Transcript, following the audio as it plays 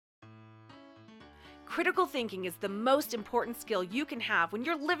Critical thinking is the most important skill you can have when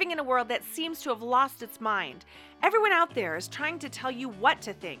you're living in a world that seems to have lost its mind. Everyone out there is trying to tell you what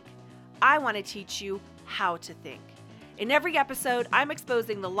to think. I want to teach you how to think. In every episode, I'm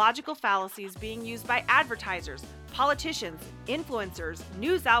exposing the logical fallacies being used by advertisers, politicians, influencers,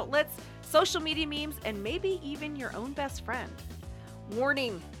 news outlets, social media memes, and maybe even your own best friend.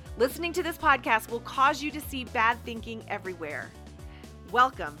 Warning, listening to this podcast will cause you to see bad thinking everywhere.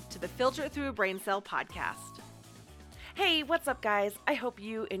 Welcome to the Filter It Through a Brain Cell podcast. Hey, what's up, guys? I hope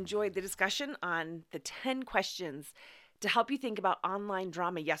you enjoyed the discussion on the 10 questions to help you think about online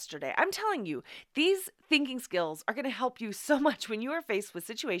drama yesterday. I'm telling you, these thinking skills are going to help you so much when you are faced with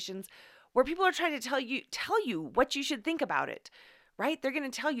situations where people are trying to tell you what you should think about it, right? They're going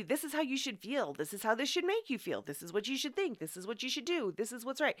to tell you, this is how you should feel. This is how this should make you feel. This is what you should think. This is what you should do. This is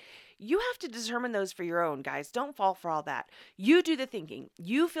what's right. You have to determine those for your own, guys. Don't fall for all that. You do the thinking.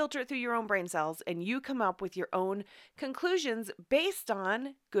 You filter it through your own brain cells, and you come up with your own conclusions based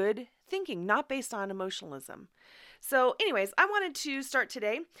on good thinking, not based on emotionalism. So anyways, I wanted to start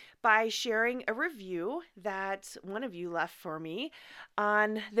today by sharing a review that one of you left for me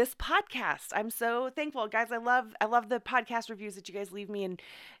on this podcast. I'm so thankful, guys. I love the podcast reviews that you guys leave me, and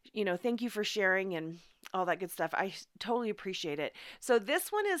thank you for sharing and all that good stuff. I totally appreciate it. So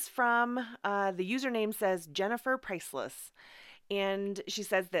this one is from the username says Jennifer Priceless. And she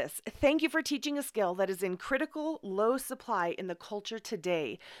says this: thank you for teaching a skill that is in critical low supply in the culture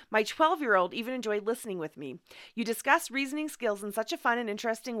today. My 12-year-old even enjoyed listening with me. You discuss reasoning skills in such a fun and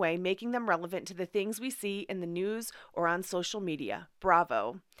interesting way, making them relevant to the things we see in the news or on social media.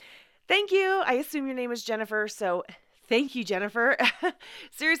 Bravo. Thank you. I assume your name is Jennifer, so thank you, Jennifer.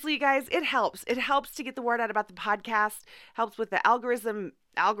 Seriously, you guys, it helps. It helps to get the word out about the podcast, helps with the algorithm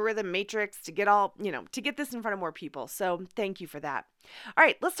matrix to get to get this in front of more people. So thank you for that. All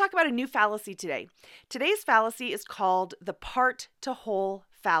right, let's talk about a new fallacy today. Today's fallacy is called the part to whole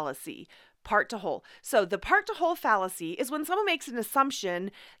fallacy. Part to whole. So the part to whole fallacy is when someone makes an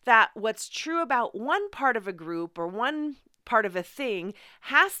assumption that what's true about one part of a group or one part of a thing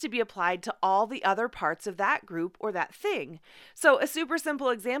has to be applied to all the other parts of that group or that thing. So a super simple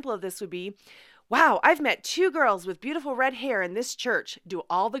example of this would be, wow, I've met 2 girls with beautiful red hair in this church. Do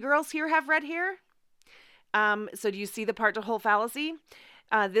all the girls here have red hair? So do you see the part to whole fallacy?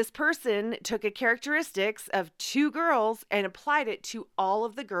 This person took a characteristics of 2 girls and applied it to all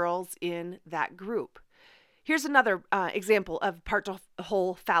of the girls in that group. Here's another example of part to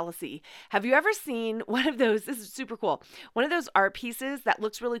whole fallacy. Have you ever seen one of those? This is super cool. One of those art pieces that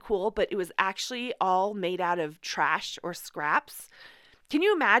looks really cool, but it was actually all made out of trash or scraps. Can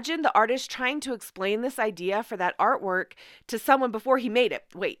you imagine the artist trying to explain this idea for that artwork to someone before he made it?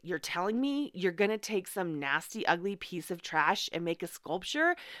 Wait, you're telling me you're going to take some nasty, ugly piece of trash and make a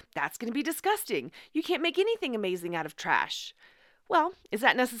sculpture? That's going to be disgusting. You can't make anything amazing out of trash. Well, is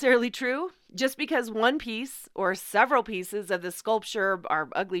that necessarily true? Just because one piece or several pieces of the sculpture are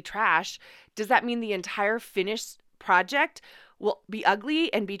ugly trash, does that mean the entire finished project will be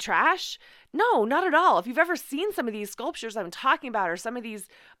ugly and be trash? No, not at all. If you've ever seen some of these sculptures I'm talking about or some of these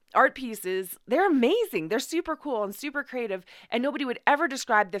art pieces, they're amazing. They're super cool and super creative, and nobody would ever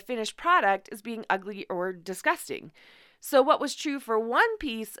describe the finished product as being ugly or disgusting. So what was true for one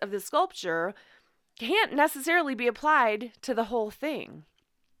piece of the sculpture can't necessarily be applied to the whole thing.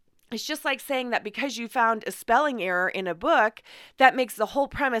 It's just like saying that because you found a spelling error in a book, that makes the whole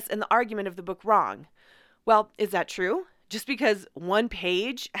premise and the argument of the book wrong. Well, is that true? Just because one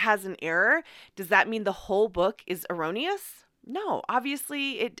page has an error, does that mean the whole book is erroneous? No,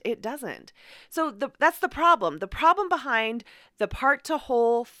 obviously it doesn't. So that's the problem. The problem behind the part to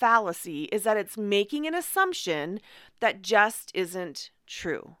whole fallacy is that it's making an assumption that just isn't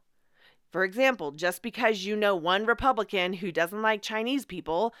true. For example, just because you know one Republican who doesn't like Chinese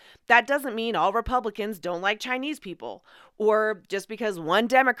people, that doesn't mean all Republicans don't like Chinese people. Or just because one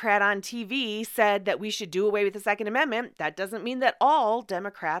Democrat on TV said that we should do away with the Second Amendment, that doesn't mean that all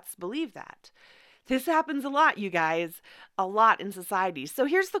Democrats believe that. This happens a lot, you guys, a lot in society. So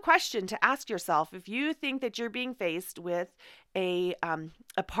here's the question to ask yourself if you think that you're being faced with a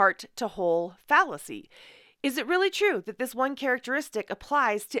part to whole fallacy. Is it really true that this one characteristic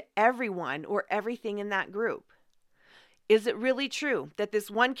applies to everyone or everything in that group? Is it really true that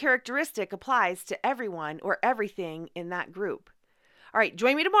this one characteristic applies to everyone or everything in that group? All right,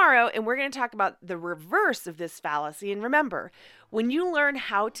 join me tomorrow and we're going to talk about the reverse of this fallacy. And remember, when you learn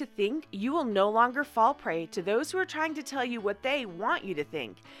how to think, you will no longer fall prey to those who are trying to tell you what they want you to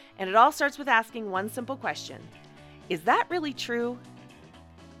think. And it all starts with asking one simple question. Is that really true?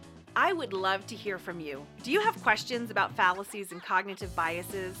 I would love to hear from you. Do you have questions about fallacies and cognitive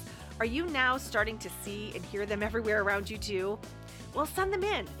biases? Are you now starting to see and hear them everywhere around you too? Well, send them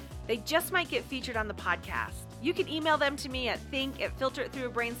in. They just might get featured on the podcast. You can email them to me at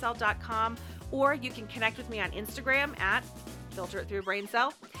think@filteritthroughabraincell.com, or you can connect with me on Instagram at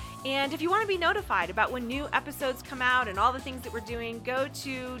filteritthroughabraincell. And if you want to be notified about when new episodes come out and all the things that we're doing, go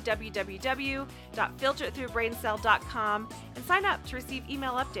to www.filteritthroughabraincell.com and sign up to receive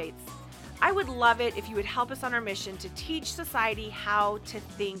email updates. I would love it if you would help us on our mission to teach society how to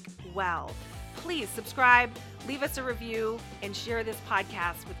think well. Please subscribe, leave us a review, and share this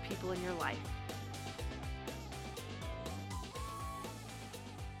podcast with people in your life.